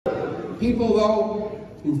People, though,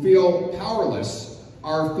 who feel powerless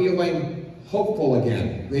are feeling hopeful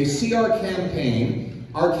again. They see our campaign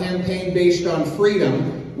based on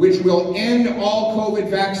freedom, which will end all COVID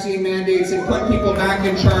vaccine mandates and put people back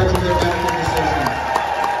in charge of their medical decisions.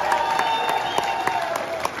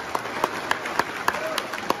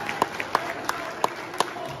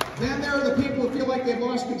 Then there are the people who feel like they've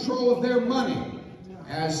lost control of their money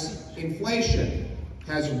as inflation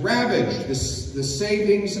has ravaged the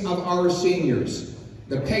savings of our seniors,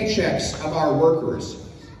 the paychecks of our workers,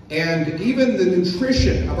 and even the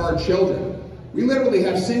nutrition of our children. We literally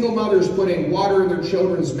have single mothers putting water in their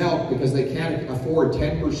children's milk because they can't afford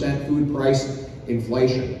 10% food price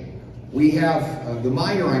inflation. We have the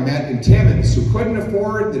miner I met in Timmins who couldn't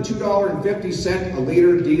afford the $2.50 a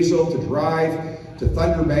liter diesel to drive to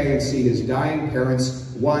Thunder Bay and see his dying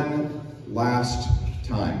parents one last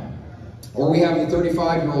time. Or we have the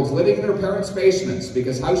 35-year-olds living in their parents' basements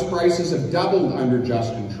because house prices have doubled under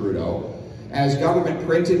Justin Trudeau as government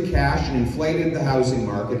printed cash and inflated the housing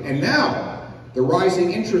market. And now, the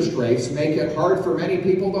rising interest rates make it hard for many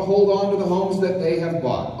people to hold on to the homes that they have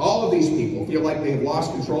bought. All of these people feel like they have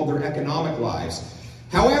lost control of their economic lives.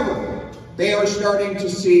 However, they are starting to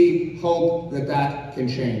see hope that that can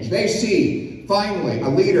change. They see, finally, a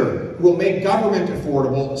leader who will make government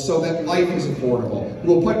affordable so that life is affordable,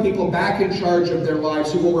 who will put people back in charge of their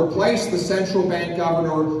lives, who will replace the central bank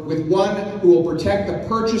governor with one who will protect the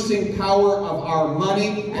purchasing power of our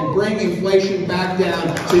money and bring inflation back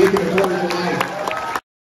down so you can afford your life.